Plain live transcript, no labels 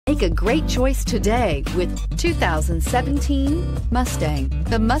Make a great choice today with 2017 Mustang.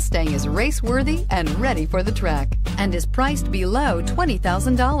 The Mustang is race-worthy and ready for the track and is priced below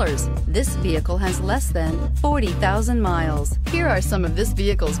 $20,000. This vehicle has less than 40,000 miles. Here are some of this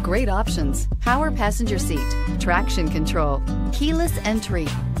vehicle's great options: power passenger seat, traction control, keyless entry,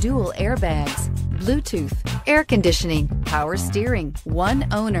 dual airbags, Bluetooth, air conditioning, power steering, one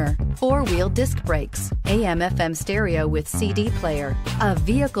owner, four-wheel disc brakes, AM/FM stereo with CD player. A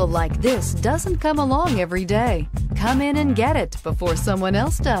vehicle like this doesn't come along every day. Come in and get it before someone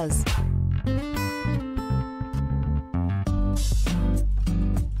else does.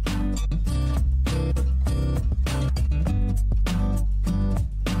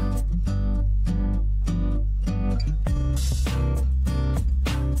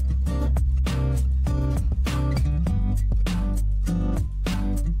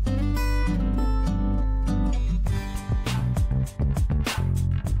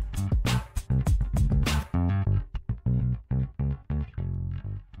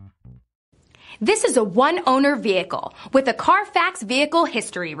 This is a one-owner vehicle with a CARFAX Vehicle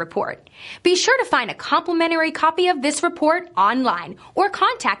History Report. Be sure to find a complimentary copy of this report online or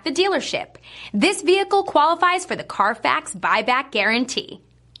contact the dealership. This vehicle qualifies for the CARFAX Buyback Guarantee.